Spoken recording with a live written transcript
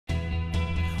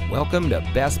Welcome to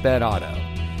Best Bet Auto.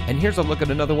 And here's a look at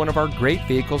another one of our great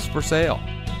vehicles for sale.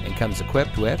 And comes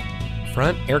equipped with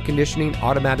front air conditioning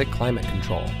automatic climate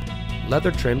control,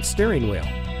 leather trimmed steering wheel,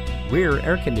 rear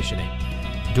air conditioning,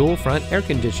 dual front air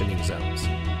conditioning zones,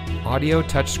 audio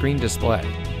touchscreen display,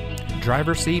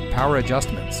 driver seat power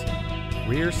adjustments,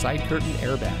 rear side curtain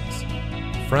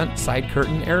airbags, front side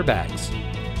curtain airbags,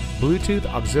 Bluetooth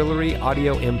auxiliary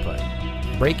audio input,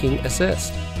 braking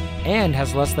assist, and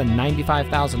has less than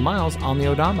 95,000 miles on the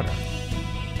odometer.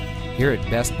 Here at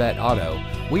Best Bet Auto,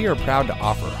 we are proud to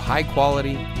offer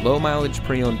high-quality, low-mileage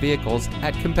pre-owned vehicles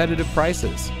at competitive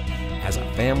prices. As a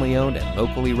family-owned and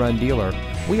locally run dealer,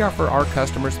 we offer our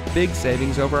customers big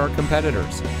savings over our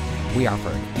competitors. We offer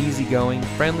an easygoing,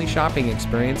 friendly shopping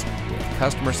experience with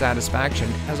customer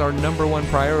satisfaction as our #1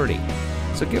 priority.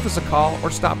 So give us a call or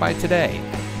stop by today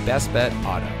at Best Bet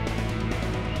Auto.